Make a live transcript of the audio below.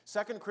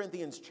2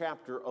 Corinthians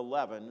chapter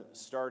 11,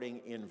 starting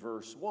in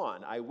verse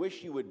 1. I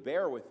wish you would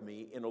bear with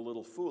me in a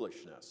little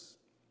foolishness.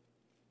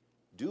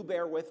 Do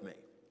bear with me.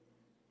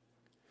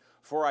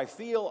 For I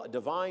feel a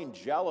divine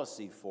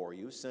jealousy for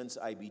you, since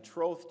I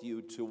betrothed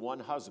you to one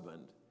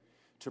husband,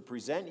 to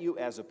present you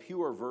as a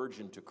pure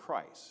virgin to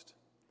Christ.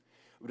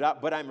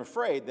 But I'm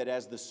afraid that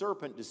as the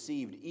serpent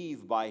deceived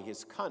Eve by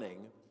his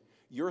cunning,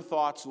 your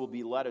thoughts will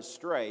be led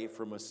astray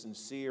from a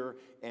sincere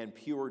and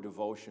pure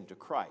devotion to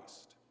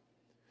Christ.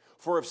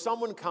 For if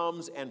someone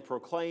comes and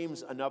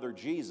proclaims another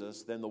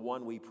Jesus than the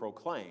one we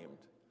proclaimed,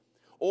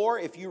 or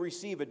if you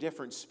receive a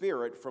different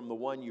spirit from the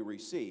one you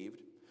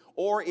received,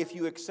 or if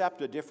you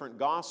accept a different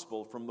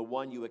gospel from the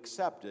one you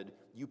accepted,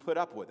 you put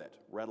up with it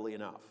readily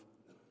enough.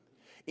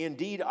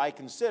 Indeed, I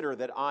consider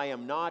that I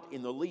am not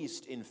in the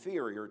least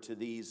inferior to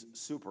these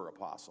super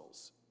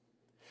apostles.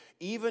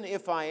 Even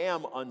if I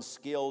am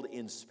unskilled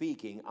in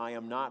speaking, I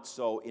am not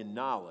so in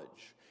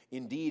knowledge.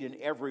 Indeed, in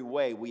every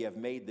way we have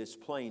made this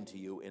plain to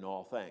you in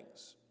all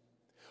things.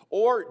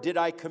 Or did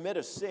I commit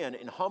a sin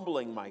in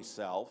humbling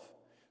myself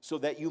so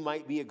that you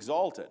might be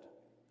exalted,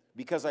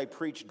 because I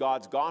preached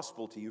God's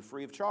gospel to you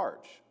free of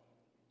charge?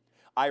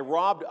 I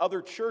robbed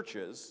other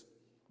churches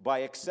by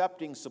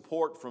accepting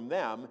support from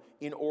them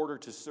in order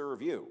to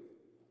serve you.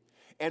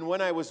 And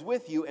when I was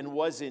with you and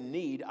was in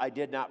need, I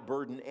did not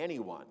burden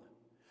anyone.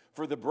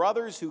 For the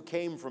brothers who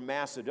came from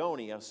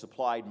Macedonia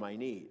supplied my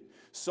need.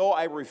 So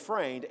I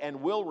refrained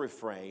and will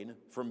refrain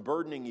from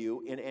burdening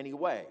you in any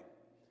way.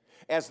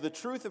 As the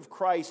truth of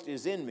Christ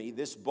is in me,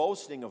 this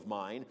boasting of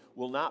mine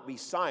will not be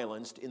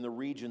silenced in the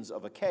regions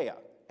of Achaia.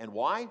 And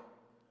why?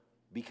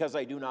 Because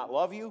I do not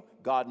love you?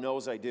 God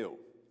knows I do.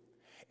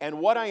 And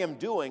what I am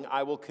doing,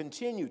 I will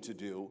continue to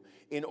do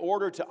in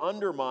order to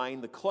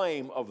undermine the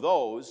claim of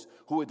those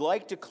who would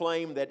like to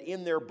claim that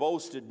in their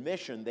boasted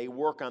mission they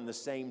work on the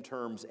same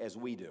terms as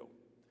we do.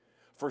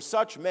 For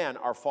such men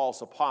are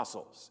false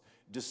apostles,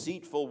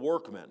 deceitful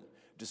workmen,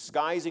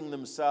 disguising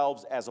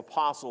themselves as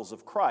apostles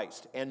of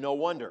Christ, and no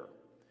wonder.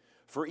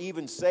 For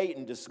even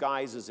Satan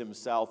disguises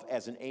himself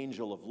as an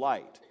angel of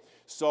light.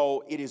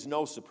 So it is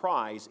no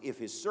surprise if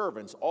his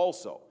servants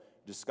also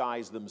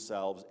disguise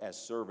themselves as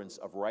servants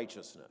of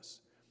righteousness.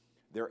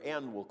 Their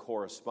end will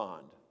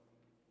correspond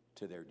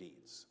to their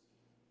deeds.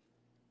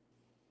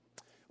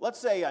 Let's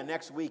say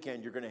next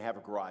weekend you're going to have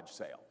a garage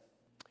sale.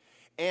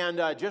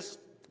 And just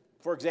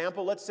for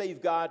example, let's say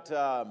you've got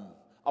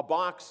a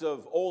box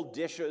of old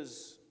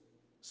dishes,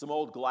 some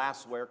old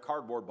glassware,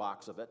 cardboard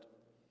box of it.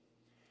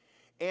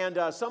 And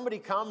somebody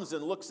comes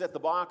and looks at the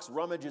box,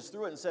 rummages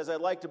through it, and says, I'd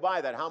like to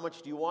buy that. How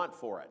much do you want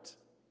for it?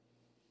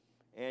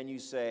 And you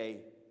say,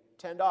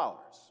 $10. Well,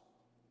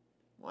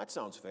 that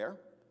sounds fair.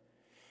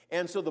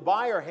 And so the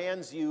buyer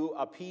hands you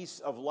a piece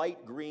of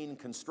light green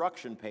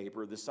construction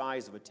paper the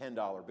size of a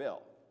 $10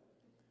 bill.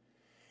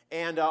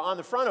 And on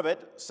the front of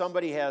it,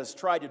 somebody has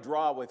tried to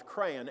draw with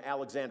crayon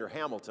Alexander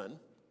Hamilton.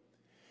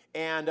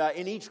 And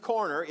in each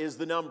corner is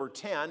the number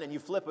 10, and you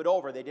flip it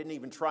over. They didn't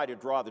even try to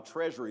draw the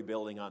Treasury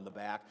building on the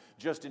back,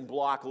 just in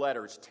block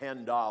letters,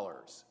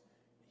 $10.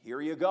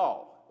 Here you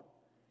go.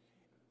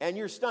 And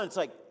you're stunned. It's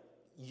like,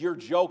 you're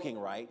joking,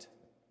 right?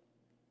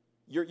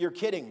 You're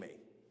kidding me.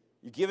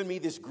 You're giving me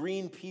this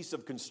green piece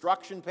of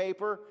construction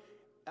paper?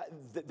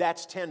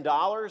 That's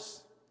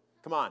 $10?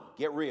 Come on,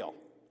 get real.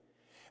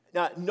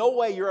 Now, no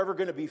way you're ever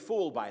going to be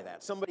fooled by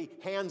that. Somebody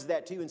hands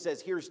that to you and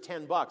says, here's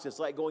 $10. It's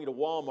like going to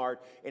Walmart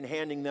and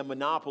handing them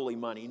Monopoly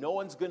money. No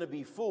one's going to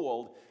be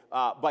fooled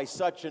by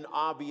such an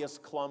obvious,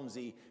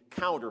 clumsy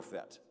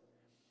counterfeit.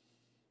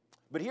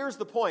 But here's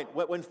the point.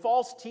 When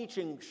false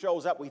teaching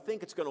shows up, we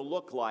think it's going to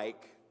look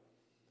like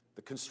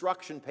the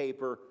construction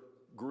paper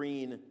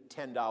green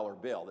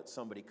 $10 bill that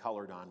somebody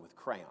colored on with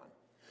crayon.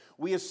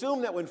 We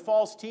assume that when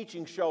false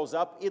teaching shows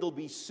up, it'll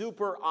be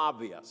super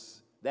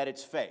obvious that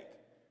it's fake.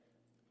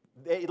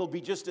 It'll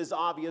be just as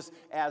obvious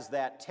as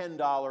that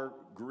 $10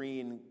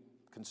 green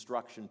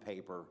construction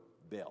paper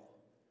bill.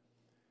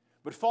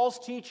 But false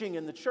teaching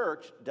in the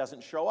church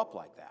doesn't show up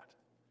like that.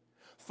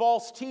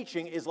 False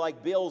teaching is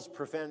like bills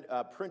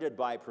printed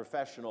by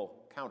professional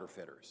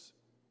counterfeiters.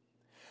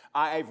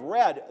 I've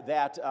read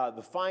that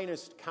the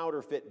finest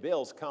counterfeit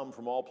bills come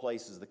from all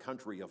places, the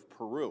country of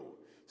Peru.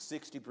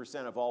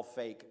 60% of all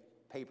fake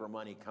paper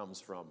money comes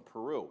from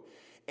Peru.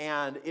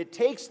 And it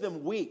takes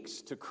them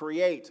weeks to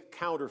create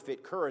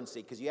counterfeit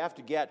currency because you have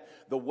to get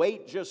the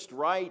weight just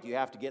right, you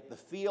have to get the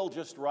feel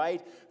just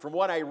right. From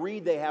what I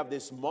read, they have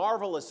this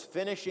marvelous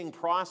finishing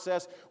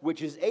process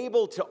which is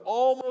able to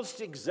almost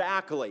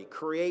exactly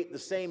create the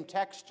same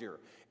texture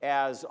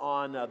as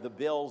on the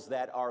bills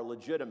that are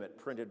legitimate,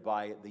 printed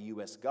by the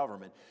U.S.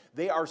 government.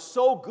 They are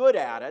so good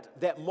at it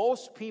that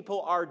most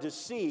people are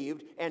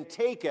deceived and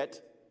take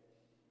it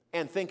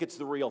and think it's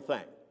the real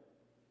thing.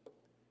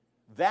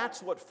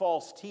 That's what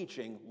false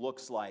teaching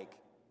looks like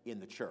in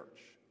the church.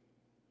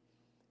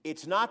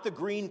 It's not the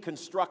green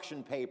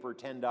construction paper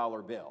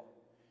 $10 bill.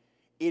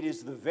 It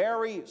is the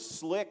very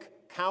slick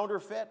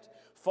counterfeit.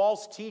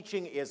 False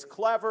teaching is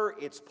clever,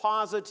 it's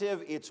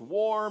positive, it's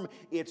warm,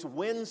 it's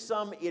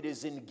winsome, it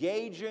is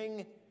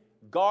engaging,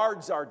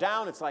 Guards are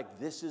down. It's like,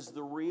 this is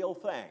the real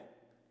thing.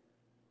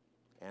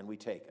 And we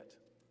take it.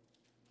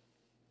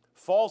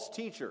 False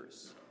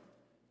teachers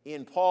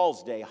in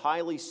Paul's day,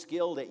 highly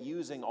skilled at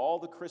using all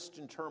the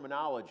Christian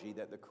terminology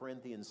that the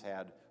Corinthians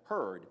had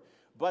heard,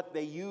 but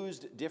they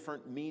used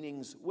different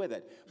meanings with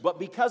it. But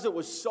because it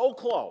was so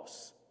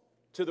close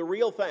to the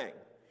real thing,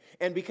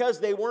 and because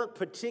they weren't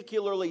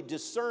particularly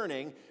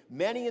discerning,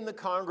 many in the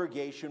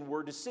congregation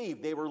were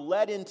deceived. They were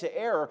led into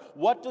error.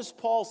 What does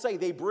Paul say?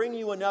 They bring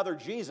you another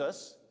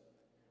Jesus.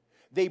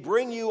 They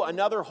bring you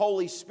another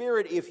Holy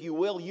Spirit, if you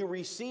will. You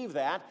receive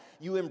that.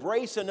 You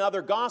embrace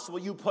another gospel.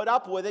 You put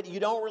up with it. You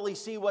don't really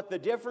see what the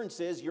difference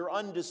is. You're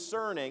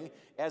undiscerning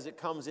as it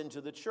comes into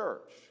the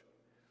church.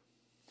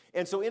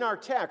 And so in our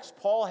text,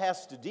 Paul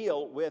has to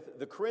deal with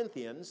the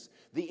Corinthians,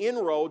 the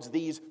inroads,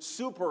 these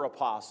super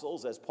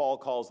apostles, as Paul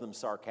calls them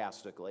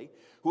sarcastically,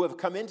 who have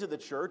come into the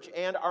church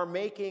and are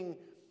making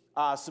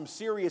some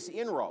serious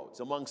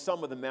inroads among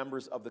some of the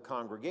members of the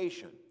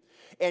congregation.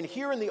 And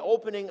here in the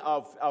opening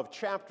of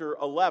chapter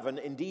 11,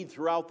 indeed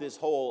throughout this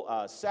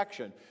whole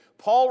section,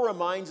 Paul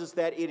reminds us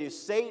that it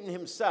is Satan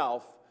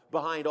himself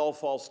behind all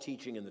false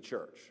teaching in the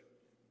church.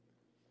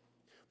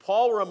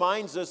 Paul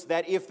reminds us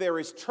that if there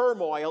is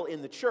turmoil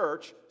in the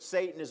church,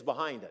 Satan is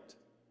behind it.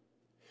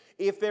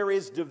 If there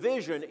is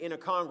division in a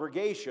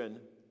congregation,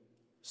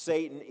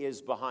 Satan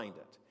is behind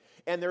it.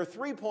 And there are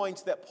 3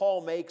 points that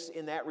Paul makes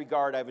in that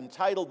regard. I've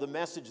entitled the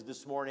message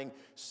this morning,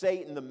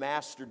 Satan the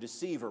Master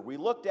Deceiver. We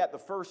looked at the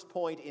first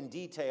point in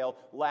detail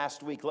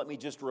last week. Let me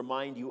just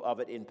remind you of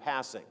it in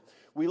passing.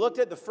 We looked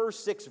at the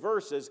first 6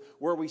 verses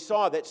where we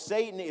saw that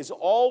Satan is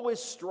always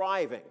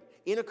striving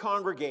in a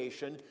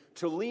congregation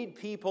to lead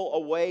people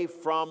away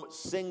from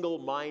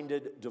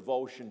single-minded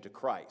devotion to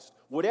Christ.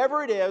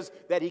 Whatever it is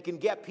that he can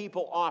get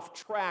people off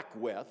track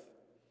with,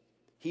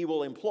 he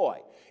will employ.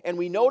 And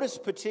we notice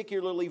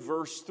particularly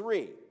verse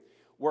 3,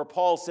 where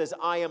Paul says,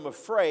 I am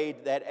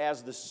afraid that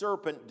as the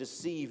serpent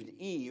deceived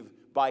Eve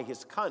by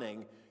his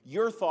cunning,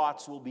 your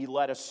thoughts will be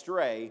led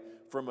astray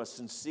from a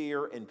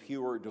sincere and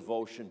pure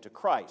devotion to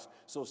Christ.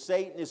 So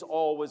Satan is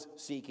always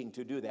seeking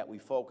to do that. We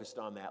focused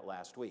on that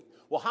last week.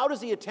 Well, how does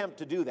he attempt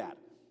to do that?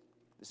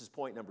 This is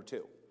point number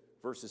 2,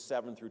 verses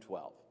 7 through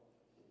 12.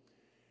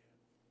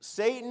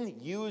 Satan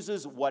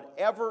uses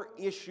whatever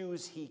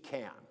issues he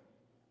can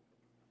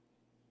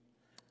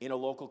in a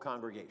local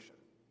congregation.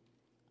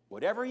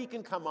 Whatever he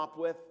can come up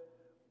with,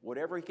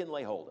 whatever he can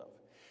lay hold of.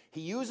 He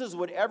uses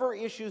whatever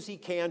issues he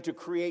can to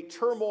create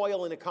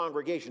turmoil in a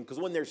congregation, because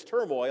when there's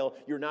turmoil,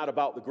 you're not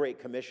about the Great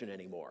Commission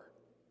anymore.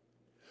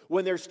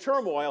 When there's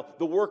turmoil,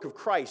 the work of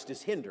Christ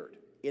is hindered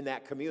in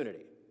that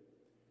community.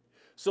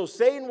 So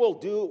Satan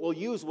will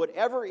use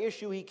whatever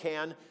issue he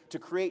can to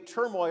create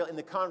turmoil in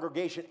the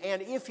congregation,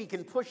 and if he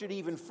can push it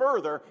even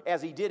further,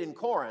 as he did in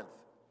Corinth,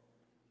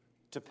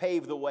 to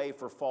pave the way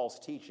for false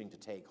teaching to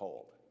take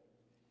hold.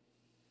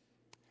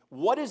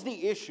 What is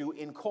the issue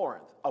in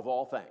Corinth, of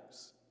all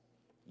things?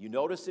 You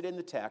notice it in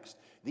the text.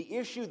 The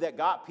issue that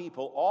got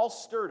people all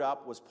stirred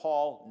up was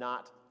Paul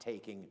not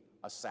taking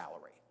a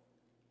salary.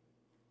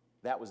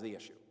 That was the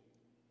issue.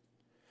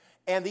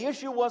 And the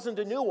issue wasn't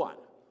a new one.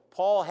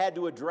 Paul had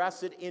to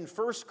address it in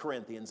 1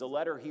 Corinthians, a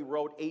letter he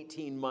wrote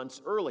 18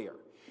 months earlier,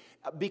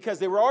 because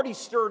they were already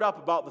stirred up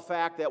about the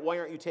fact that why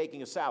aren't you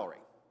taking a salary?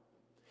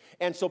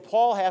 And so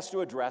Paul has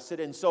to address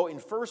it. And so in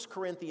 1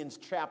 Corinthians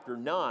chapter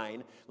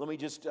 9, let me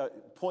just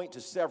point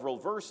to several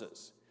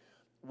verses.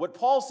 What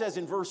Paul says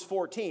in verse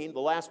 14, the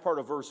last part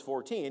of verse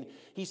 14,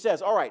 he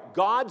says, all right,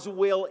 God's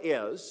will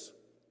is,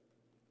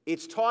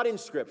 it's taught in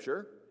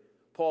Scripture,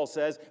 Paul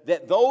says,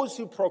 that those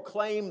who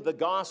proclaim the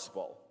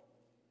gospel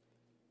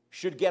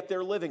should get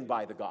their living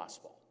by the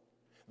gospel.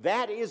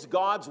 That is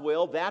God's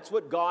will. That's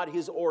what God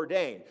has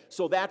ordained.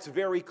 So that's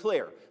very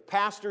clear.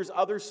 Pastors,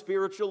 other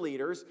spiritual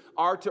leaders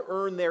are to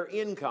earn their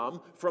income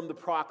from the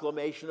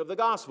proclamation of the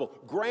gospel.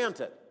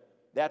 Granted,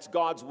 that's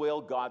God's will,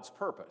 God's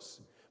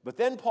purpose. But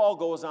then Paul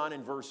goes on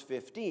in verse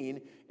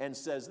 15 and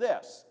says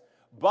this,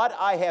 but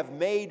I have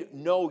made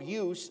no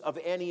use of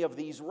any of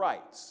these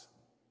rights,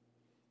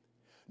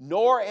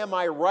 nor am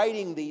I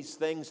writing these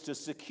things to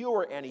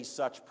secure any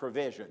such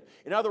provision.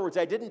 In other words,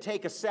 I didn't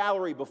take a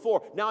salary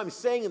before. Now I'm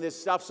saying this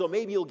stuff, so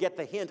maybe you'll get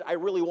the hint. I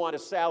really want a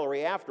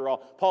salary after all.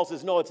 Paul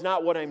says, no, it's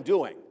not what I'm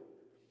doing.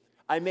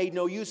 I made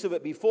no use of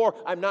it before.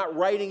 I'm not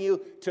writing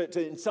you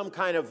to in some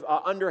kind of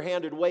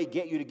underhanded way,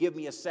 get you to give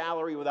me a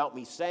salary without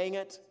me saying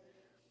it.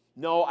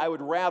 No, I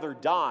would rather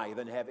die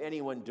than have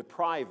anyone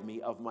deprive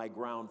me of my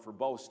ground for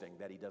boasting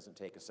that he doesn't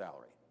take a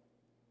salary.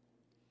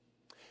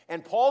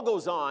 And Paul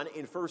goes on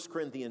in 1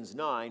 Corinthians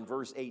 9,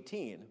 verse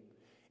 18,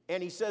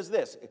 and he says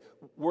this,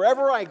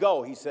 wherever I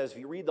go, he says, if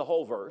you read the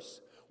whole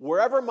verse,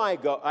 wherever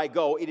I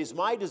go, it is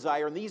my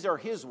desire, and these are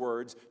his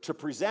words, to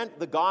present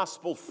the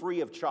gospel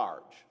free of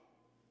charge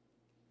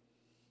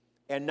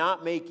and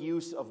not make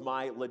use of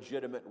my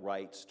legitimate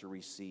rights to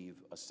receive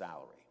a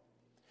salary.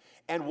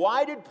 And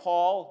why did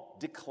Paul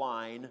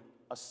decline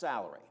a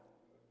salary?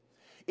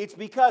 It's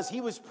because he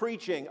was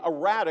preaching a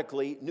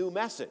radically new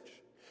message.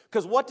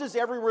 Because what does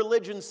every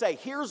religion say?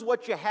 Here's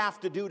what you have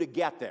to do to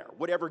get there,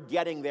 whatever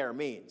getting there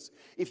means.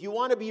 If you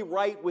want to be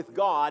right with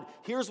God,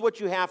 here's what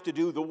you have to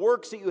do, the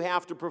works that you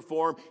have to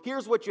perform,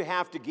 here's what you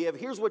have to give,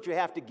 here's what you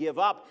have to give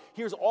up,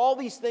 here's all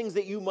these things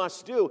that you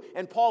must do.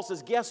 And Paul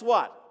says, guess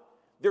what?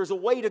 There's a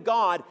way to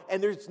God,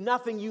 and there's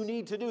nothing you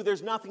need to do.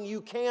 There's nothing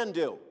you can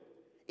do.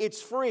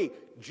 It's free.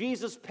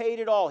 Jesus paid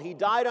it all. He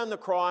died on the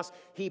cross.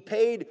 He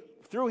paid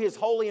through his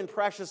holy and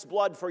precious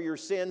blood for your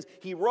sins.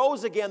 He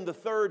rose again the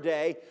third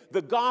day.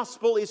 The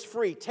gospel is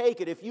free.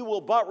 Take it. If you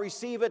will but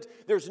receive it,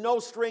 there's no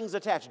strings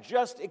attached.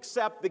 Just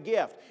accept the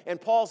gift.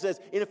 And Paul says,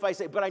 and if I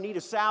say, but I need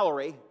a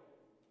salary,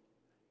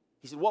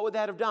 he said, what would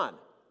that have done?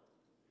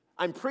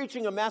 I'm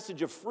preaching a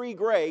message of free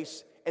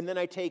grace, and then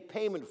I take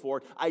payment for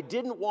it. I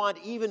didn't want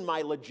even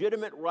my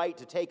legitimate right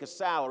to take a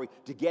salary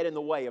to get in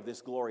the way of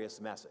this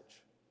glorious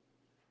message.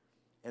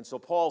 And so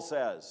Paul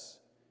says,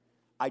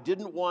 I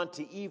didn't want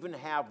to even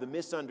have the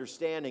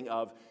misunderstanding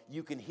of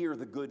you can hear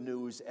the good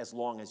news as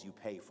long as you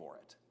pay for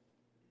it.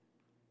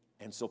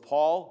 And so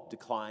Paul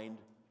declined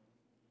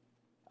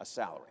a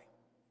salary.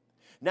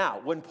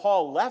 Now, when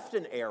Paul left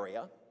an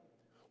area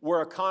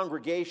where a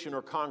congregation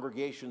or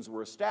congregations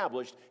were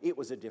established, it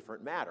was a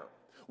different matter.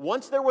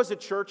 Once there was a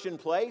church in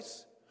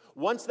place,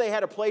 once they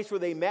had a place where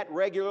they met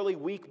regularly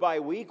week by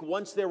week,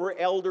 once there were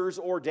elders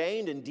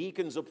ordained and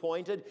deacons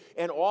appointed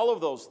and all of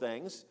those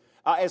things,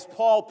 as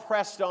Paul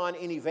pressed on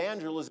in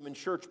evangelism and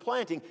church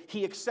planting,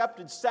 he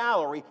accepted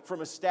salary from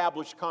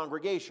established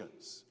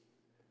congregations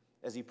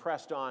as he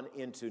pressed on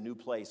into new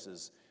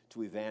places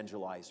to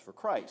evangelize for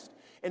Christ.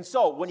 And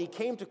so when he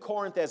came to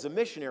Corinth as a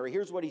missionary,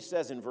 here's what he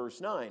says in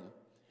verse 9.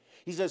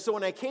 He says, so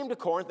when I came to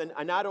Corinth, and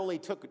I not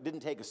only didn't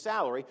take a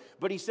salary,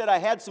 but he said I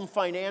had some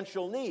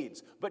financial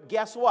needs. But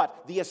guess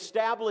what? The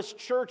established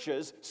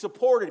churches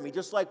supported me,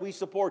 just like we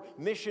support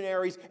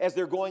missionaries as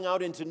they're going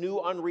out into new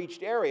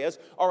unreached areas.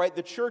 All right,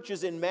 the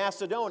churches in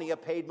Macedonia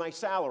paid my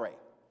salary.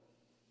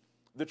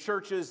 The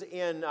churches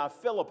in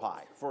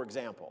Philippi, for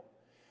example.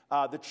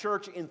 The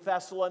church in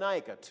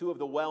Thessalonica, two of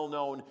the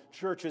well-known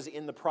churches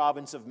in the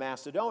province of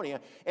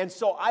Macedonia. And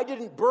so I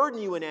didn't burden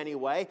you in any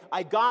way.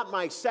 I got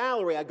my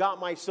salary, I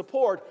got my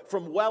support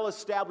from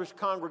well-established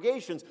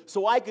congregations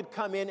so I could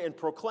come in and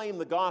proclaim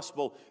the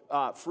gospel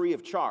free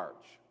of charge.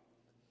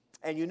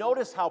 And you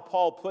notice how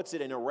Paul puts it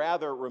in a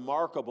rather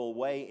remarkable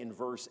way in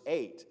verse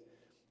 8.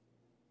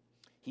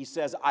 He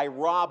says, I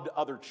robbed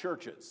other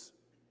churches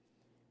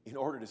in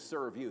order to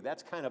serve you.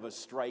 That's kind of a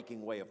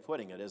striking way of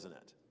putting it, isn't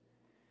it?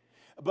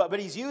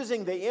 But he's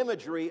using the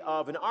imagery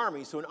of an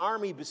army. So an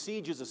army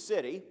besieges a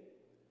city,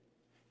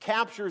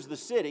 captures the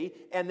city,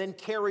 and then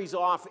carries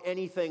off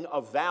anything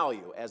of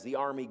value as the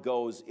army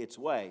goes its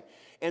way.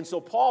 And so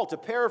Paul, to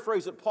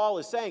paraphrase what Paul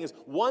is saying, is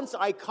once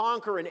I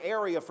conquer an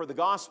area for the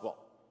gospel,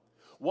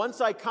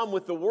 once I come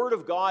with the Word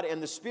of God and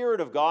the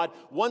Spirit of God,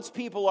 once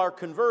people are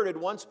converted,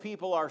 once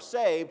people are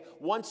saved,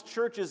 once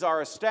churches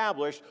are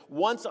established,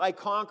 once I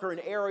conquer an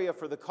area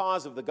for the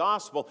cause of the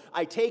gospel,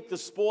 I take the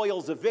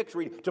spoils of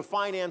victory to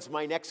finance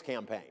my next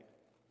campaign,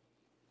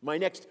 my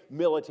next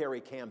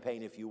military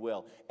campaign, if you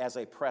will, as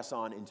I press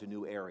on into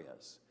new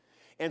areas.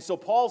 And so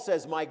Paul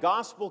says, my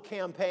gospel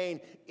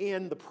campaign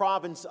in the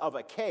province of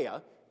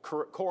Achaia,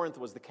 Corinth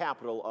was the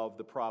capital of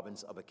the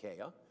province of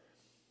Achaia.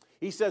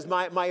 He says,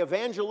 my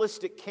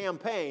evangelistic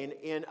campaign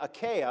in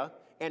Achaia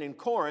and in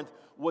Corinth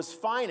was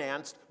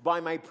financed by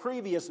my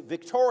previous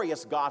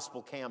victorious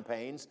gospel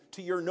campaigns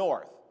to your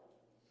north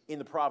in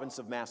the province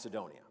of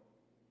Macedonia.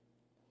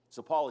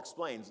 So Paul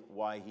explains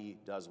why he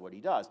does what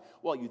he does.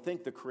 Well, you'd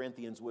think the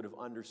Corinthians would have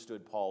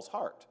understood Paul's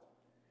heart.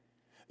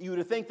 You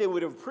would think they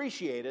would have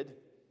appreciated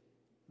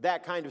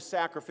that kind of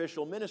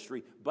sacrificial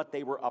ministry, but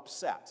they were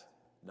upset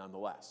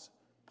nonetheless.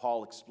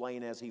 Paul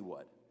explained as he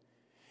would.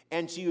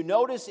 And so you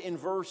notice in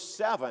verse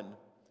 7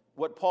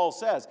 what Paul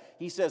says.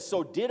 He says,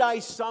 so did I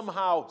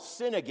somehow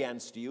sin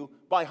against you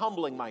by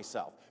humbling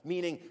myself?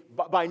 Meaning,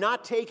 by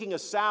not taking a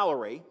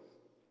salary,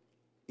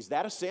 is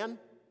that a sin?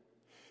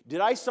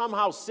 Did I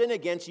somehow sin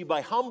against you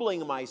by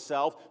humbling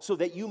myself so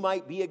that you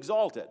might be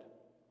exalted?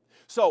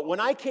 So when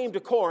I came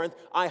to Corinth,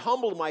 I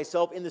humbled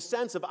myself in the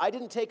sense of I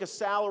didn't take a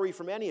salary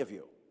from any of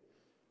you.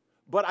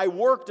 But I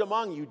worked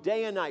among you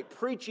day and night,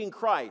 preaching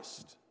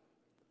Christ,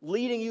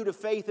 leading you to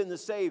faith in the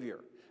Savior,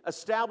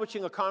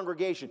 establishing a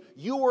congregation.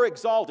 You were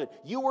exalted.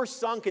 You were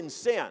sunk in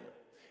sin.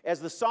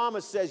 As the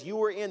psalmist says, you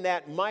were in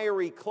that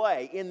miry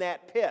clay, in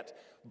that pit.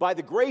 By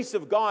the grace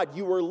of God,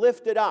 you were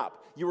lifted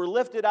up. You were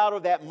lifted out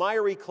of that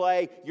miry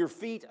clay, your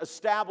feet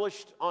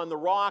established on the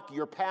rock,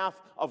 your path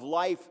of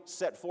life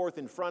set forth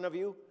in front of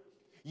you.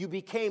 You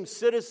became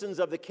citizens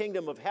of the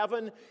kingdom of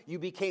heaven. You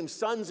became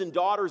sons and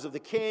daughters of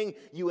the King.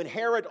 You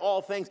inherit all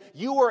things.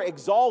 You were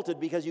exalted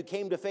because you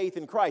came to faith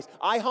in Christ.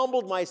 I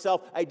humbled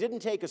myself. I didn't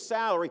take a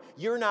salary.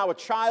 You're now a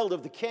child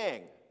of the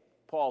King,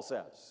 Paul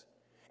says.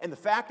 And the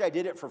fact I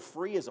did it for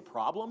free is a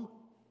problem?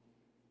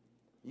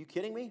 Are you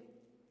kidding me?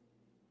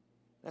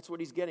 That's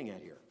what he's getting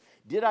at here.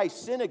 Did I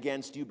sin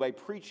against you by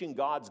preaching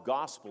God's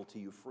gospel to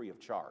you free of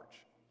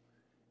charge?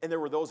 And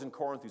there were those in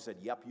Corinth who said,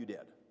 yep, you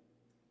did.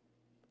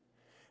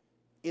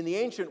 In the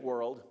ancient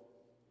world,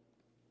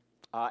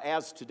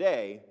 as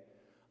today,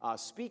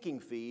 speaking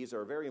fees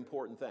are very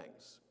important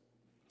things.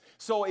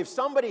 So if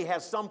somebody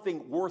has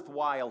something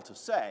worthwhile to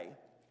say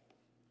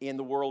in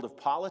the world of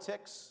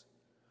politics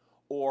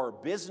or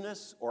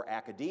business or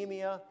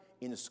academia,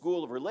 in the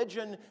school of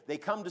religion, they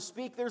come to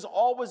speak, there's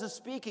always a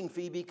speaking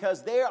fee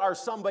because they are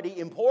somebody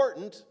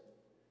important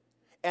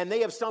and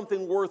they have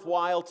something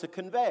worthwhile to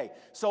convey.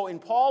 So in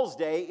Paul's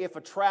day, if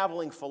a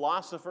traveling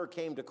philosopher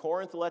came to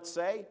Corinth, let's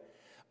say,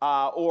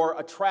 or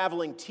a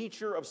traveling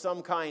teacher of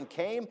some kind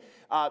came,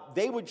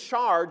 they would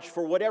charge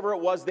for whatever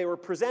it was they were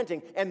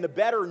presenting. And the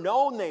better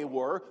known they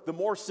were, the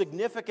more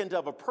significant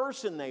of a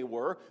person they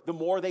were, the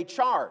more they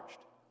charged,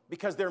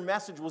 because their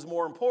message was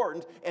more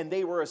important and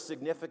they were a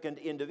significant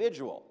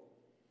individual.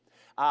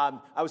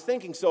 I was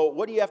thinking, so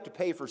what do you have to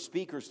pay for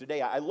speakers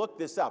today? I looked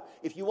this up.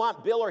 If you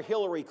want Bill or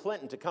Hillary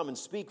Clinton to come and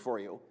speak for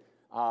you,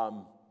 I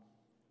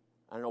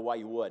don't know why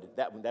you would.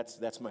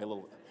 That's my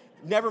little...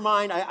 Never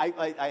mind,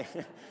 I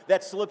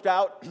that slipped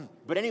out.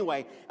 But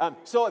anyway,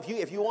 so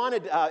if you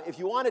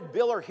wanted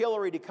Bill or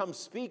Hillary to come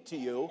speak to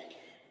you,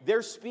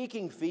 their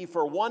speaking fee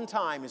for one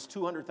time is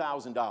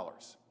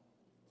 $200,000.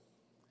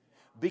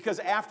 Because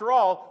after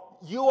all,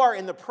 you are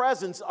in the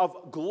presence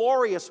of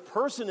glorious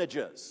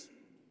personages.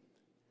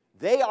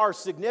 They are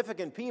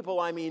significant people.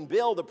 I mean,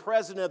 Bill, the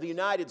President of the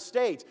United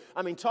States.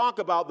 I mean, talk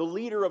about the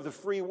leader of the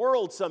free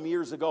world some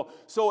years ago.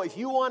 So if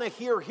you want to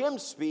hear him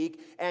speak,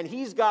 and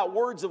he's got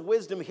words of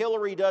wisdom,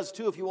 Hillary does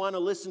too, if you want to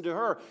listen to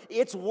her,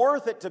 it's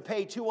worth it to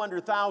pay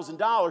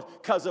 $200,000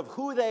 because of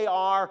who they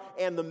are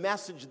and the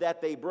message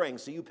that they bring.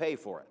 So you pay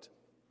for it.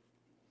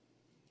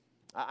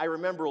 I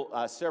remember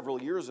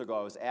several years ago,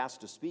 I was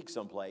asked to speak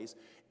someplace,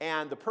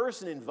 and the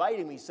person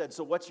inviting me said,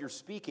 so what's your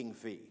speaking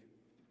fee?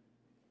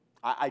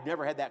 I'd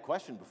never had that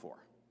question before.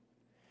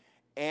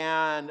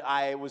 And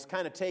I was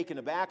kind of taken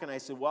aback, and I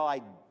said, well,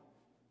 I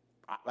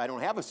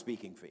don't have a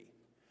speaking fee.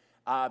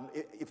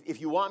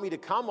 If you want me to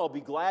come, I'll be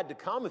glad to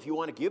come. If you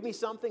want to give me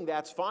something,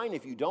 that's fine.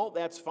 If you don't,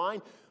 that's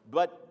fine.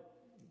 But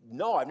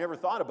no, I've never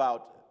thought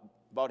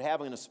about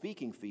having a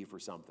speaking fee for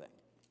something.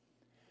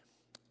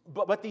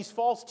 But these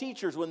false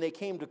teachers, when they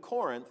came to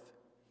Corinth,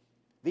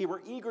 they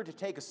were eager to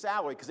take a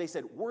salary because they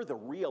said, we're the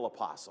real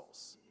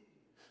apostles.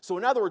 So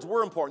in other words,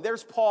 we're important.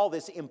 There's Paul,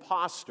 this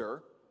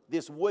imposter,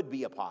 this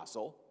would-be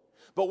apostle,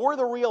 but we're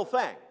the real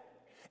thing.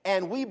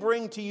 And we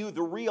bring to you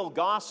the real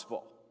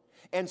gospel.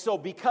 And so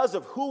because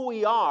of who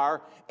we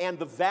are and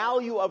the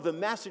value of the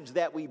message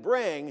that we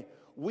bring,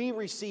 we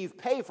receive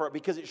pay for it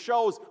because it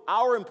shows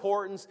our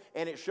importance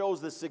and it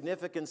shows the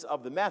significance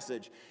of the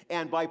message.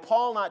 And by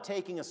Paul not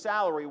taking a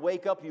salary,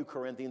 wake up you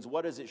Corinthians,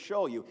 what does it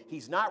show you?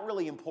 He's not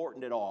really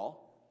important at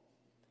all.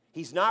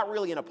 He's not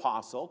really an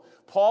apostle.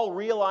 Paul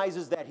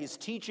realizes that his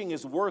teaching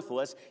is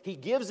worthless. He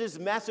gives his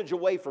message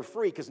away for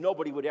free because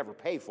nobody would ever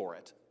pay for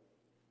it,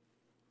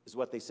 is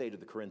what they say to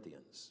the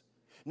Corinthians.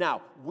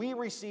 Now, we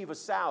receive a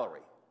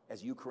salary,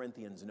 as you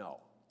Corinthians know.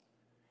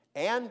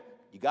 And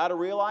you got to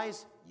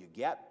realize you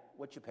get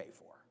what you pay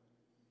for.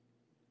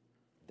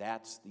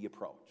 That's the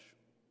approach.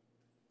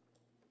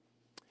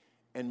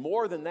 And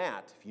more than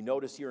that, if you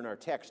notice here in our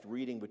text,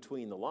 reading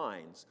between the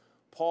lines,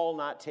 Paul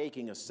not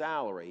taking a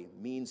salary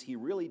means he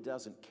really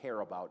doesn't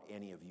care about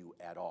any of you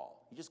at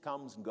all. He just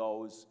comes and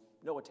goes,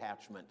 no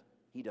attachment.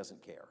 He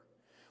doesn't care.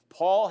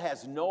 Paul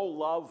has no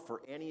love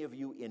for any of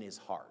you in his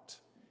heart,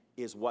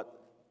 is what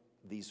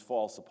these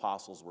false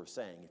apostles were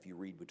saying if you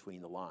read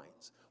between the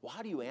lines. Well,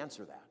 how do you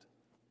answer that?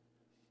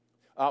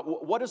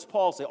 What does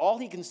Paul say? All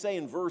he can say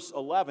in verse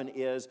 11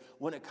 is,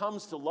 when it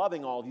comes to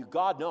loving all of you,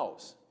 God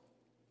knows.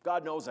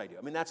 God knows I do.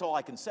 I mean, that's all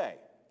I can say,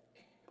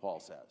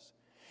 Paul says.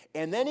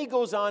 And then he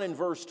goes on in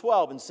verse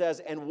 12 and says,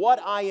 and what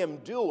I am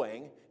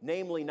doing,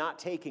 namely not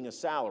taking a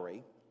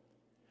salary,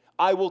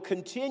 I will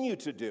continue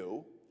to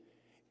do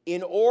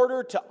in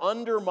order to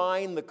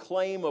undermine the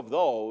claim of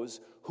those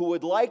who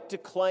would like to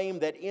claim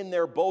that in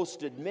their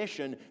boasted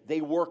mission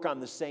they work on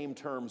the same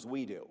terms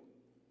we do.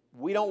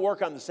 We don't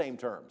work on the same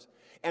terms.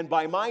 And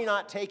by my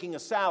not taking a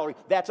salary,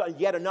 that's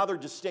yet another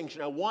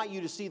distinction. I want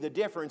you to see the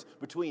difference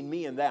between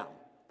me and them,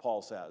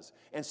 Paul says.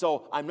 And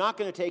so I'm not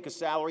going to take a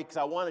salary because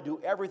I want to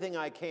do everything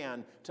I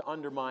can to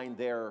undermine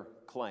their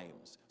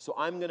claims. So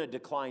I'm going to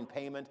decline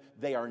payment.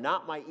 They are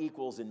not my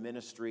equals in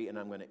ministry, and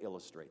I'm going to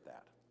illustrate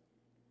that.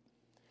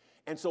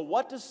 And so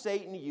what does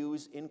Satan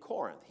use in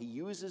Corinth? He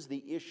uses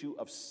the issue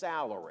of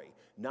salary,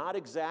 not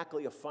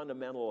exactly a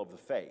fundamental of the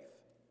faith,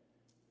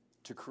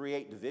 to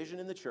create division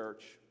in the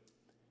church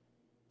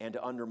and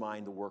to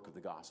undermine the work of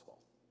the gospel.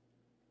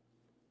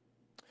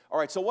 All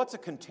right, so what's a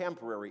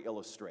contemporary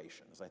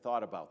illustration as I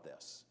thought about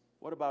this?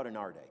 What about in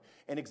our day?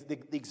 And the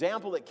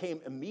example that came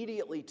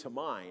immediately to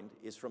mind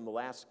is from the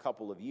last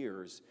couple of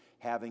years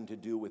having to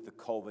do with the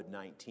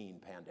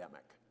COVID-19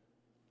 pandemic.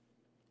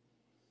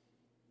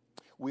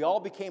 We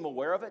all became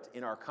aware of it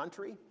in our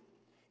country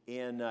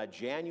in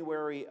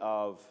January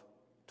of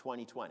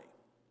 2020.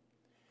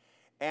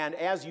 And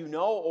as you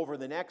know, over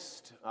the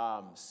next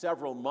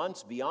several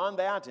months beyond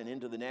that and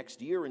into the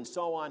next year and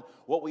so on,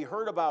 what we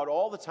heard about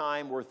all the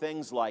time were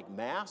things like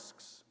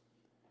masks,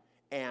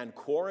 and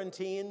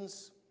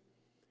quarantines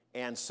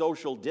and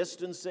social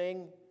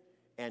distancing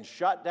and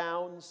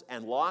shutdowns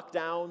and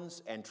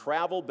lockdowns and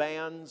travel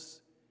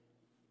bans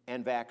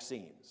and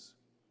vaccines.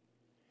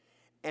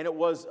 And it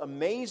was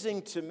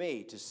amazing to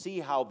me to see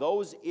how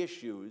those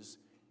issues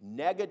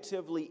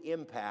negatively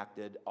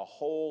impacted a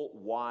whole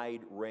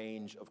wide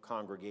range of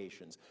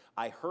congregations.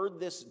 I heard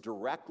this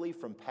directly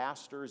from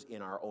pastors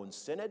in our own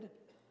synod.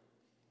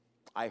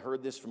 I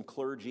heard this from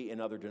clergy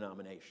in other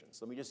denominations.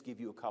 Let me just give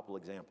you a couple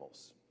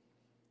examples.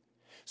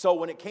 So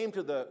when it came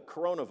to the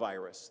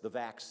coronavirus, the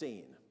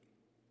vaccine,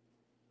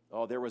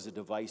 there was a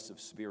divisive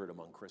spirit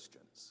among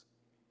Christians.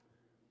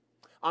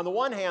 On the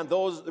one hand,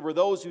 there were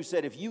those who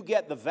said, if you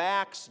get the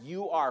vax,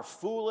 you are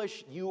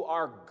foolish, you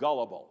are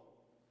gullible.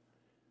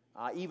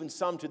 Even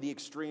some to the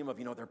extreme of,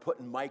 they're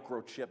putting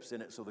microchips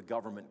in it so the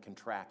government can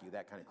track you,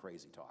 that kind of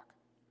crazy talk.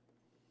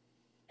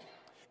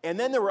 And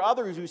then there were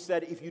others who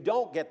said, if you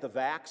don't get the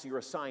vax, you're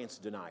a science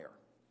denier.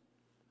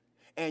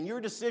 And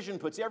your decision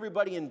puts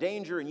everybody in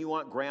danger and you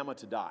want grandma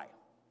to die.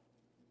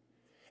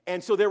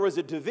 And so there was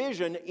a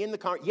division in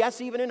yes,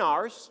 even in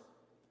ours,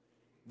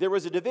 there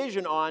was a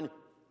division on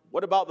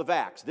what about the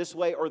vax, this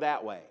way or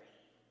that way.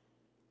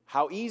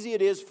 How easy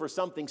it is for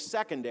something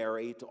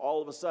secondary to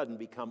all of a sudden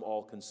become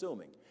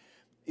all-consuming.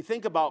 You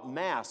think about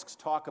masks,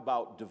 talk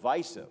about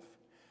divisive.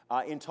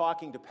 In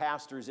talking to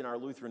pastors in our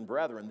Lutheran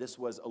brethren, this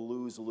was a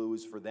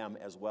lose-lose for them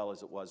as well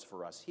as it was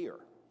for us here.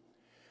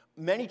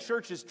 Many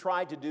churches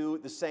tried to do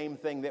the same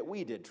thing that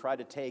we did, try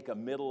to take a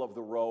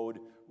middle-of-the-road,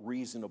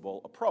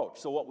 reasonable approach.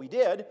 So what we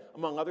did,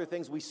 among other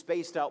things, we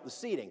spaced out the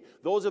seating.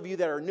 Those of you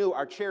that are new,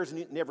 our chairs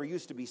never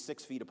used to be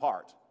 6 feet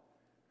apart.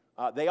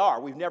 They are.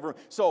 We've never.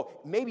 So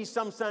maybe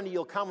some Sunday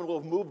you'll come and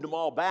we'll have moved them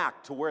all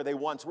back to where they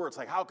once were. It's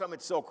like, how come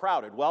it's so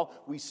crowded? Well,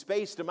 we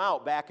spaced them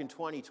out back in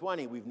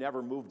 2020. We've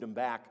never moved them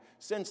back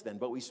since then.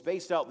 But we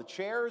spaced out the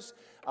chairs.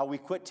 We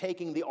quit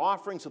taking the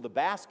offering so the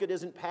basket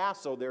isn't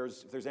passed. So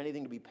if there's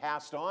anything to be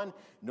passed on,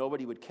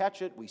 nobody would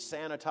catch it. We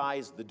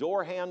sanitized the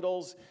door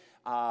handles.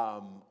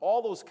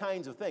 All those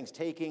kinds of things,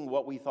 taking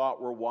what we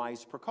thought were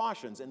wise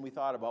precautions. And we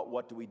thought about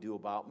what do we do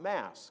about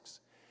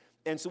masks.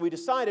 And so we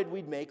decided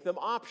we'd make them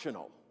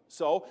optional.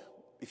 So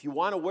if you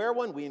want to wear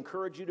one, we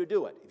encourage you to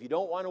do it. If you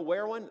don't want to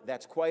wear one,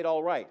 that's quite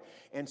all right.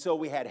 And so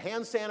we had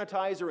hand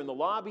sanitizer in the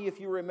lobby, if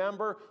you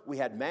remember. We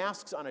had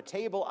masks on a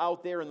table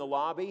out there in the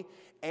lobby.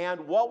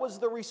 And what was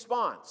the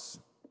response?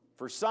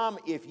 For some,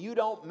 if you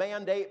don't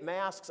mandate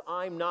masks,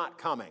 I'm not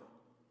coming.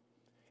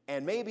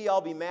 And maybe I'll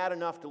be mad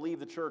enough to leave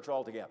the church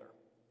altogether.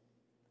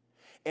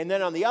 And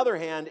then on the other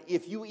hand,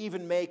 if you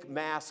even make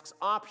masks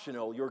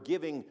optional, you're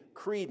giving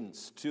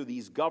credence to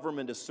these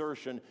government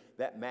assertion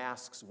that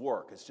masks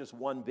work. It's just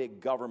one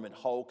big government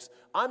hoax.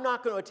 I'm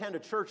not going to attend a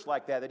church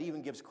like that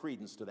even gives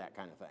credence to that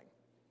kind of thing.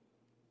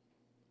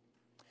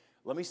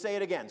 Let me say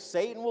it again.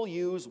 Satan will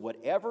use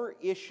whatever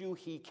issue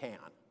he can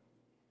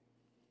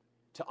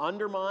to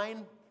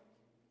undermine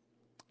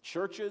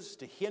churches,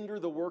 to hinder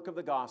the work of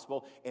the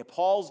gospel. In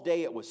Paul's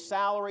day, it was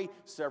salary.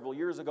 Several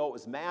years ago, it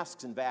was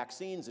masks and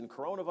vaccines and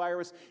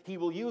coronavirus. He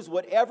will use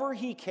whatever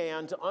he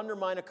can to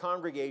undermine a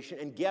congregation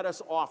and get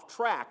us off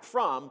track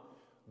from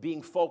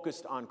being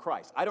focused on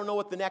Christ. I don't know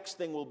what the next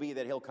thing will be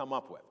that he'll come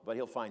up with, but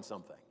he'll find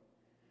something.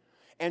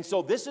 And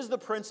so this is the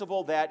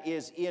principle that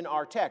is in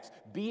our text.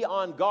 Be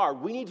on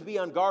guard. We need to be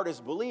on guard as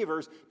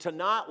believers to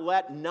not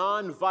let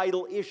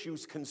non-vital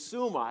issues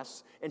consume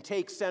us and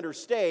take center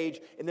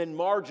stage and then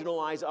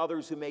marginalize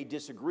others who may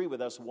disagree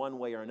with us one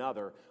way or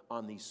another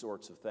on these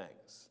sorts of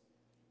things.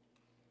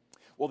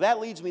 Well, that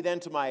leads me then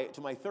to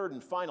my third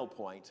and final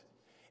point,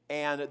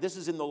 and this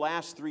is in the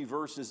last 3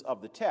 verses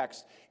of the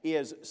text,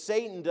 is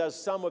Satan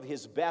does some of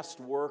his best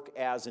work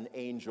as an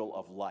angel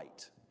of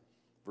light.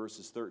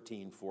 Verses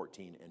 13,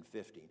 14, and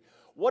 15.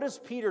 What does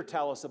Peter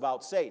tell us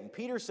about Satan?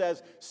 Peter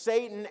says,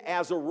 Satan,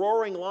 as a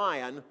roaring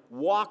lion,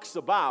 walks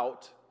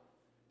about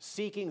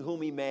seeking whom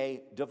he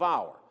may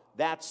devour.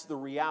 That's the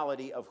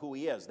reality of who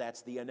he is.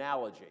 That's the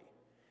analogy.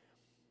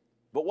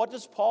 But what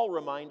does Paul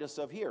remind us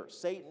of here?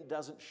 Satan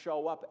doesn't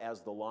show up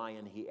as the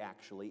lion he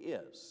actually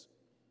is.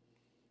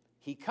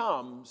 He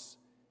comes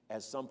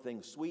as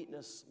something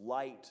sweetness,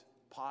 light,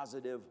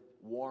 positive,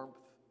 warmth,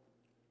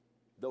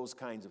 those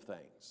kinds of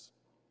things.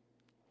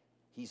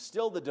 He's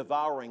still the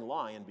devouring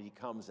lion, but he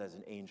comes as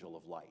an angel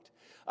of light.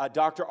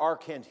 Dr. R.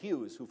 Kent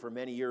Hughes, who for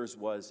many years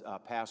was a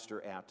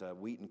pastor at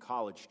Wheaton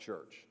College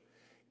Church,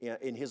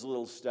 in his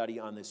little study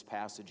on this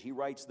passage, he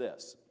writes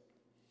this.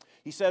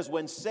 He says,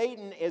 when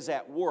Satan is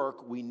at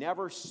work, we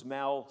never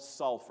smell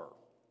sulfur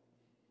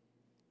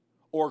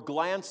or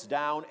glance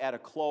down at a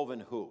cloven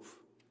hoof.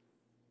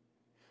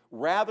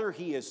 Rather,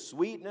 he is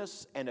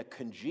sweetness and a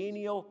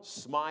congenial,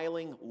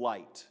 smiling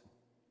light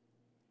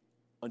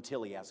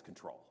until he has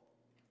control.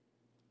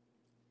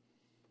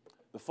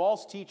 The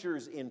false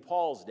teachers in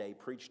Paul's day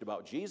preached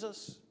about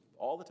Jesus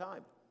all the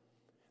time.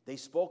 They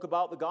spoke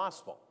about the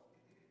gospel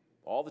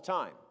all the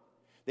time.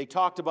 They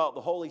talked about the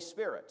Holy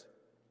Spirit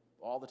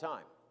all the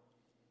time.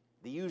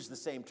 They used the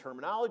same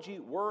terminology,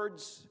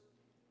 words,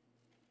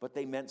 but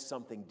they meant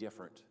something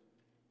different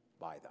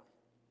by them.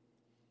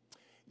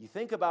 You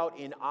think about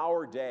in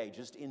our day,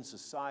 just in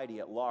society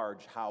at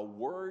large, how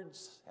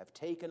words have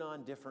taken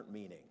on different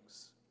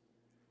meanings.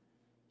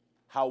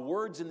 How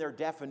words in their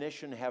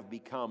definition have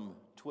become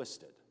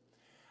twisted.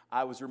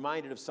 I was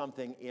reminded of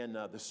something in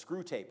the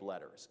Screwtape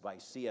Letters by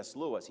C.S.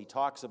 Lewis. He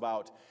talks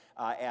about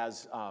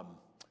as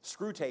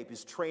Screwtape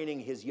is training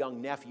his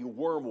young nephew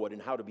Wormwood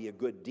in how to be a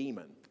good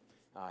demon.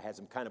 Has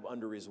him kind of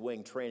under his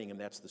wing, training him.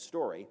 That's the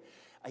story.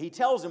 He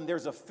tells him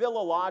there's a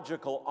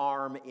philological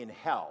arm in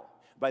hell.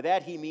 By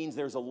that he means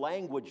there's a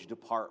language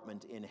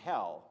department in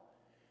hell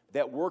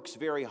that works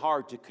very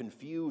hard to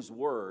confuse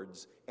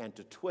words and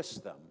to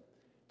twist them,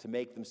 to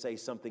make them say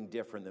something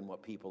different than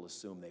what people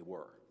assume they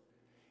were.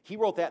 He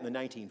wrote that in the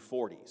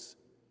 1940s.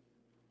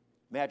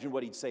 Imagine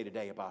what he'd say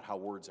today about how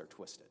words are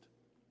twisted.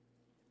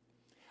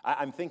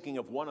 I'm thinking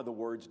of one of the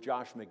words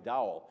Josh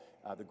McDowell,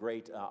 the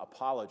great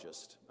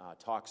apologist,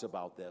 talks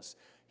about this.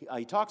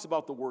 He talks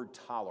about the word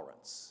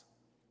tolerance.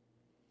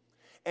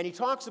 And he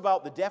talks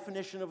about the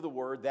definition of the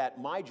word that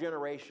my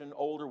generation,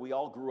 older, we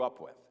all grew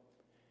up with.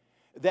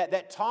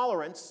 That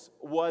tolerance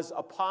was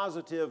a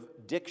positive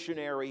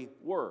dictionary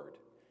word.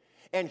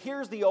 And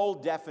here's the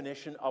old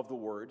definition of the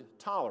word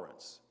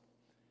tolerance.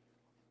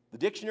 The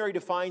dictionary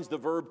defines the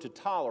verb to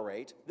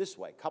tolerate this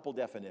way, couple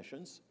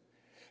definitions.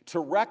 To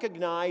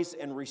recognize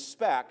and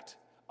respect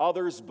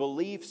others'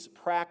 beliefs,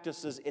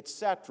 practices,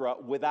 etc.,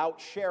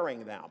 without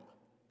sharing them.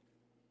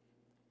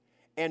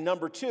 And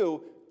number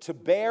two, to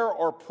bear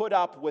or put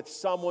up with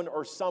someone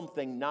or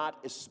something not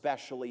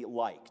especially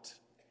liked.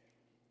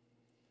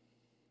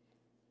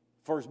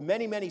 For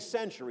many, many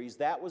centuries,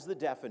 that was the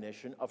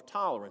definition of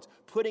tolerance.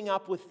 Putting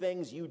up with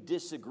things you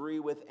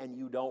disagree with and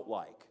you don't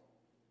like.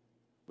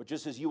 But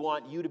just as you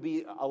want you to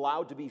be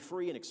allowed to be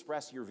free and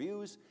express your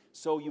views,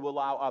 so you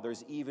allow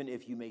others, even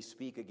if you may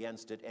speak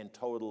against it and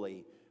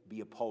totally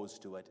be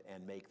opposed to it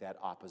and make that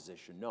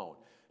opposition known.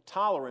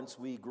 Tolerance,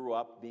 we grew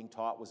up being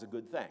taught, was a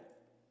good thing.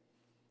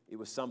 It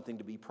was something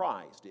to be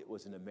prized. It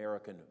was an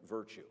American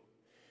virtue.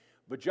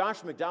 But Josh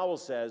McDowell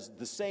says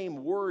the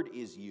same word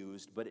is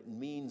used, but it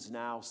means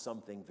now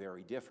something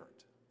very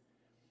different.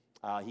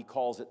 He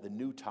calls it the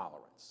new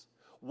tolerance.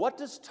 What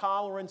does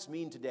tolerance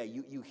mean today?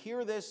 You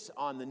hear this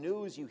on the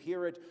news, you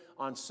hear it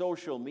on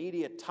social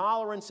media.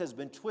 Tolerance has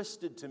been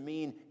twisted to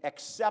mean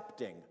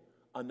accepting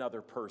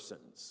another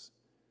person's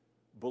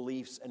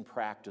beliefs and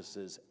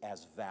practices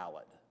as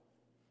valid,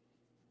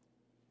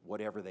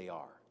 whatever they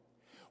are.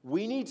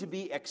 We need to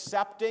be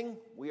accepting,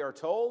 we are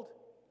told.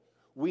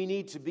 We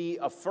need to be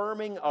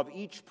affirming of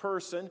each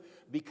person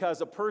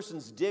because a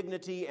person's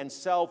dignity and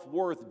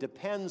self-worth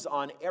depends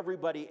on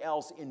everybody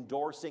else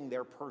endorsing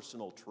their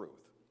personal truth.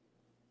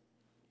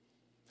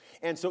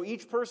 And so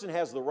each person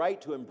has the right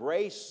to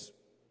embrace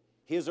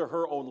his or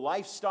her own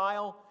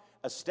lifestyle,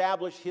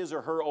 establish his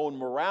or her own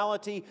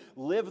morality,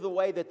 live the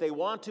way that they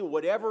want to,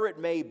 whatever it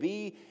may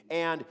be,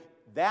 and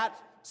that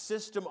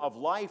system of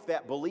life,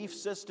 that belief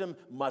system,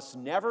 must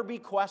never be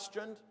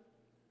questioned,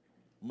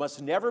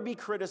 must never be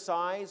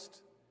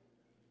criticized,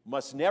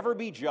 must never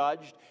be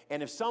judged.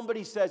 And if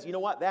somebody says, you know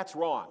what, that's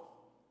wrong,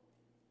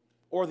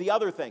 or the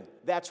other thing,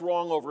 that's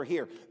wrong over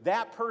here,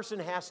 that person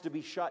has to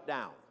be shut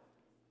down.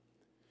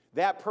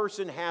 That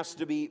person has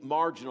to be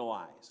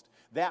marginalized.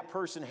 That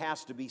person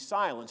has to be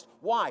silenced.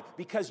 Why?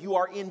 Because you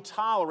are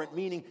intolerant,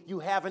 meaning you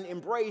haven't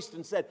embraced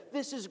and said,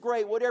 this is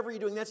great, whatever you're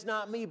doing, that's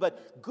not me,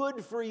 but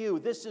good for you,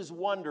 this is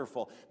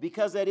wonderful.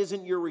 Because that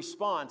isn't your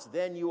response,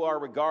 then you are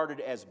regarded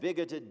as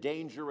bigoted,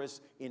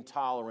 dangerous,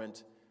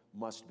 intolerant,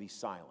 must be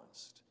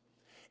silenced.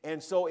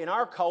 And so in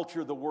our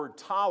culture, the word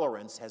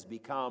tolerance has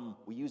become,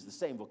 we use the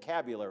same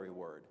vocabulary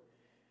word,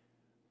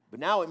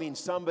 but now it means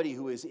somebody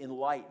who is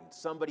enlightened,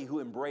 somebody who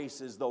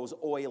embraces those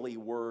oily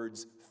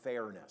words,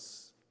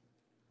 fairness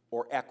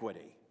or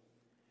equity.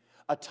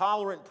 A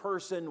tolerant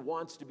person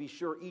wants to be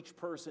sure each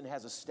person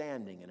has a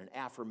standing and an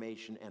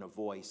affirmation and a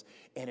voice,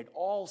 and it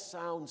all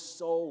sounds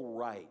so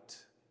right.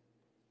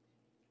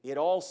 It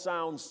all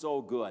sounds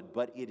so good,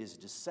 but it is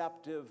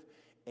deceptive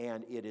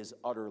and it is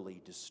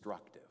utterly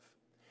destructive.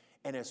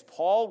 And as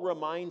Paul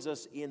reminds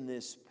us in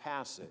this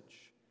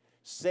passage,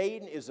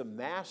 Satan is a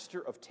master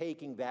of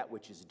taking that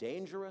which is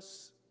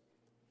dangerous,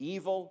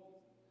 evil,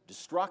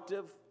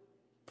 destructive,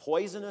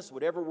 poisonous,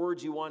 whatever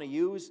words you want to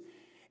use,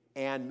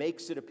 and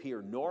makes it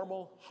appear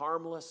normal,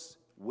 harmless,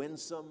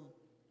 winsome,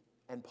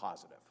 and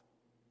positive,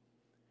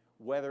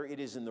 whether it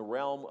is in the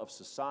realm of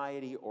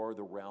society or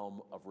the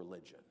realm of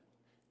religion.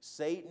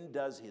 Satan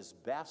does his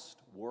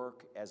best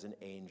work as an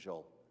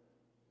angel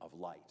of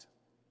light.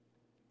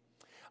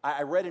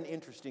 I read an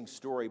interesting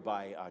story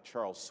by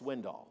Charles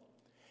Swindoll.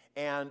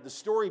 And the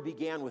story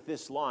began with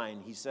this line.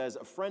 He says,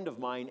 a friend of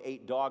mine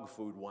ate dog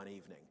food one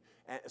evening.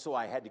 And so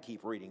I had to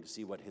keep reading to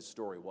see what his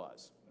story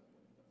was.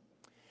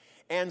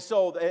 And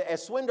so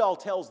as Swindoll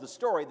tells the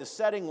story, the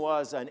setting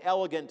was an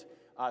elegant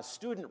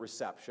student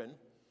reception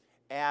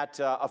at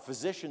a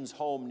physician's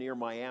home near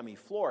Miami,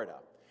 Florida.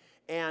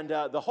 And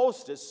the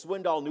hostess,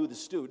 Swindoll knew the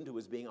student who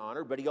was being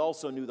honored, but he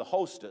also knew the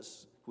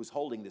hostess who was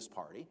holding this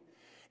party.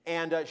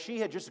 And she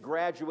had just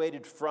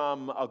graduated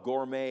from a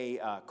gourmet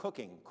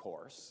cooking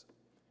course.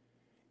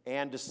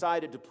 and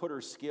decided to put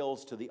her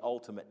skills to the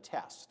ultimate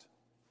test.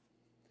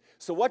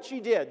 So what she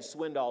did,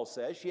 Swindoll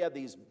says, she had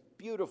these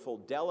beautiful,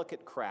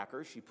 delicate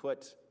crackers. She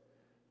put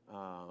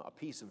a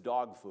piece of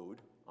dog food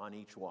on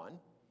each one.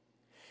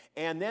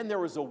 And then there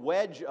was a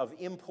wedge of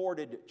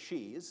imported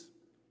cheese.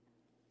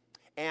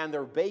 And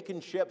there were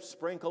bacon chips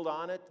sprinkled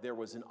on it. There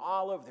was an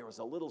olive. There was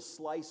a little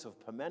slice of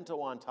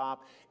pimento on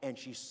top. And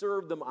she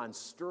served them on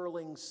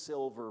sterling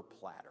silver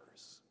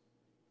platters.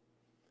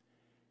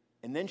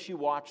 And then she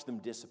watched them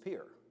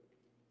disappear.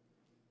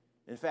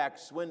 In fact,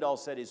 Swindoll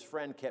said his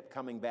friend kept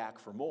coming back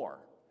for more.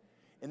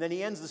 And then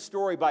he ends the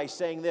story by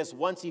saying this: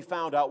 once he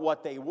found out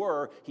what they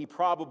were, he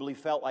probably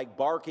felt like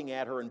barking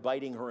at her and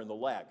biting her in the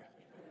leg.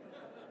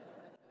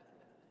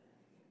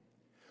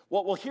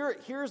 Well,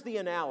 here's the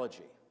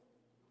analogy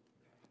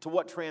to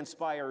what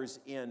transpires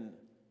in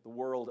the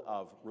world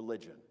of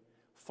religion.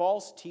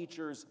 False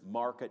teachers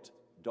market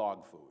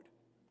dog food.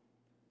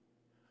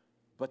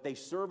 But they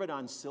serve it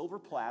on silver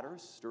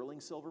platters, sterling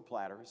silver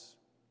platters.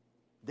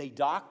 They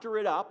doctor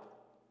it up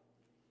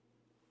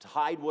to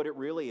hide what it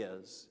really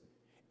is,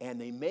 and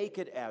they make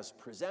it as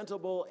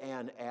presentable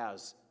and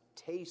as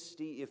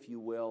tasty, if you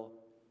will,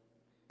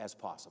 as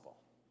possible.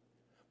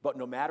 But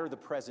no matter the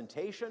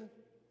presentation,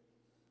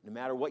 no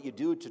matter what you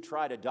do to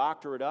try to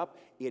doctor it up,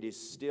 it is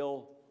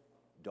still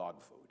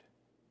dog food.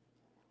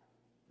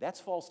 That's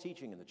false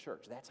teaching in the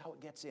church. That's how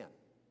it gets in.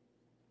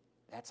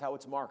 That's how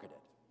it's marketed.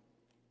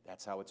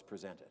 That's how it's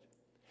presented.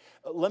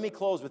 Let me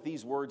close with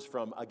these words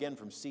from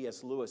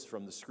C.S. Lewis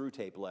from the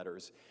Screwtape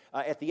Letters.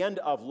 At the end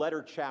of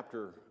letter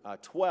chapter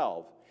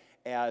 12,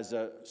 as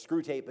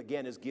Screwtape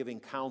again is giving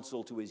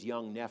counsel to his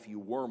young nephew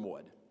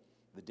Wormwood,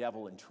 the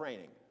devil in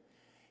training.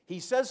 He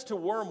says to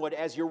Wormwood,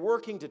 as you're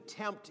working to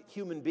tempt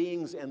human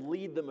beings and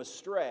lead them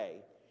astray,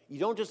 you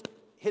don't just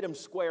hit them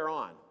square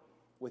on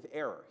with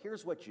error.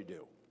 Here's what you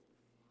do.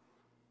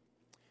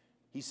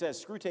 He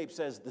says, Screwtape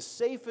says, the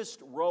safest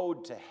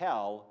road to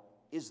hell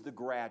is the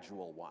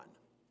gradual one.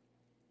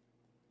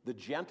 The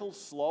gentle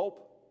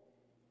slope,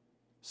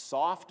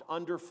 soft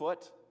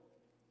underfoot,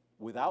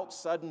 without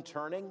sudden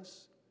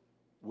turnings,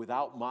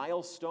 without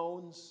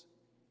milestones,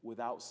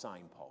 without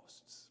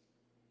signposts.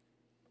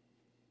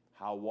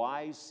 How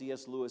wise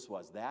C.S. Lewis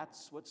was.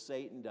 That's what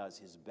Satan does,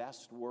 his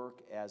best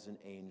work as an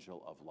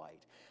angel of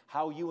light.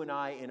 How you and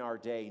I in our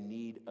day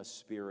need a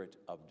spirit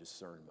of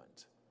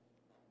discernment.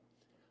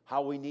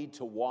 How we need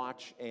to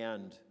watch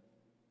and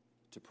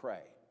to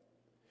pray.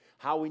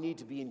 How we need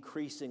to be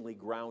increasingly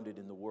grounded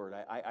in the Word.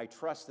 I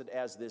trust that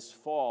as this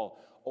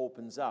fall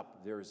opens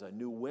up, there's a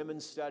new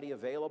women's study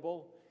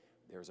available.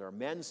 There's our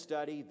men's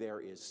study. There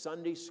is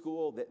Sunday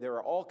school. There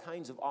are all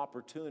kinds of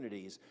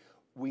opportunities.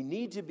 We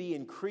need to be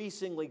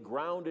increasingly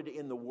grounded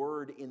in the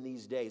Word in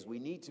these days. We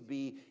need to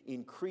be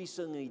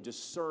increasingly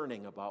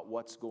discerning about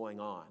what's going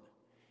on.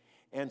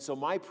 And so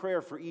my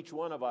prayer for each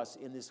one of us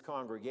in this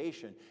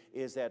congregation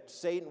is that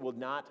Satan will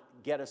not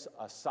get us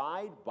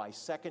aside by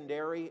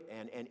secondary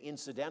and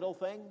incidental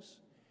things,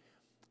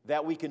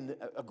 that we can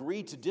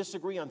agree to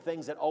disagree on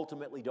things that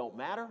ultimately don't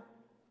matter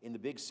in the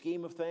big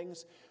scheme of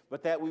things,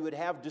 but that we would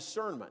have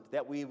discernment,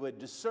 that we would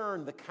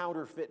discern the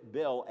counterfeit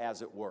bill,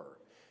 as it were,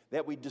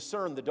 that we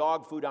discern the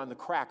dog food on the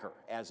cracker,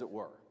 as it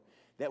were,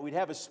 that we'd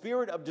have a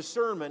spirit of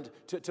discernment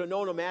to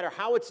know no matter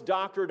how it's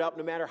doctored up,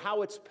 no matter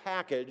how it's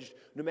packaged,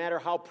 no matter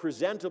how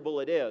presentable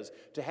it is,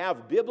 to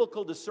have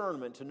biblical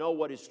discernment to know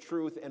what is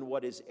truth and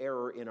what is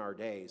error in our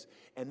days,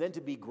 and then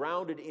to be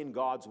grounded in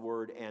God's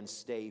Word and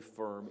stay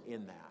firm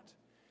in that.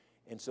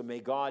 And so may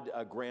God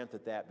grant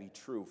that that be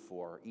true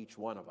for each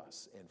one of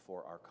us and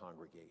for our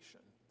congregation.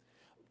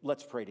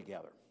 Let's pray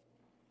together.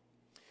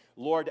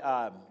 Lord,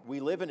 we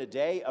live in a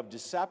day of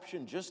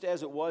deception just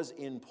as it was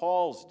in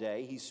Paul's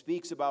day. He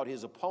speaks about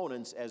his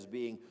opponents as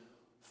being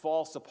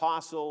false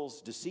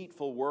apostles,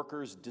 deceitful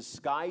workers,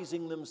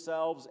 disguising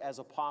themselves as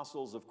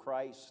apostles of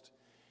Christ.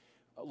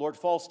 Lord,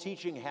 false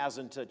teaching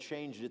hasn't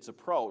changed its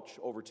approach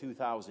over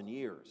 2,000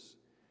 years.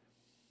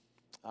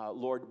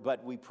 Lord,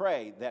 but we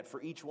pray that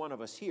for each one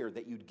of us here,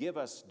 that you'd give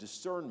us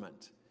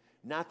discernment,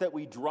 not that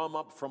we drum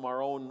up from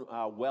our own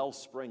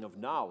wellspring of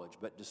knowledge,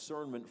 but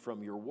discernment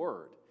from your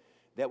word,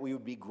 that we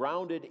would be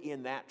grounded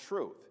in that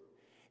truth,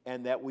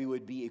 and that we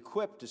would be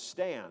equipped to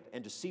stand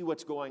and to see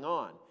what's going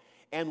on.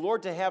 And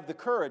Lord, to have the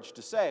courage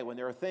to say when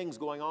there are things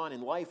going on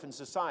in life and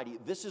society,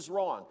 this is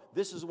wrong,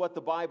 this is what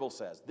the Bible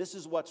says, this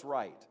is what's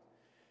right.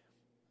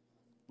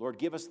 Lord,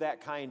 give us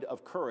that kind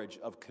of courage,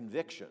 of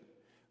conviction,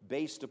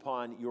 based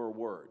upon your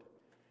word.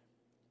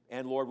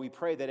 And Lord, we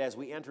pray that as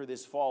we enter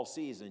this fall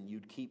season,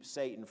 you'd keep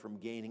Satan from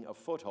gaining a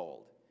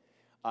foothold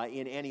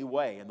in any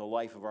way in the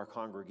life of our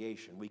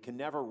congregation. We can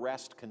never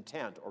rest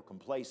content or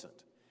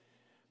complacent,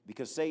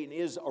 because Satan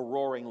is a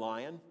roaring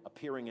lion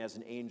appearing as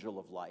an angel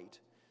of light.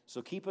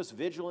 So keep us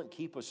vigilant,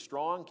 keep us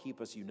strong, keep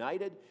us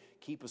united,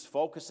 keep us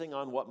focusing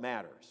on what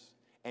matters,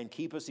 and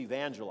keep us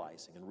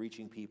evangelizing and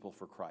reaching people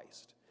for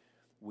Christ.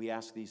 We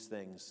ask these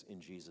things in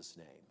Jesus'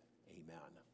 name. Amen.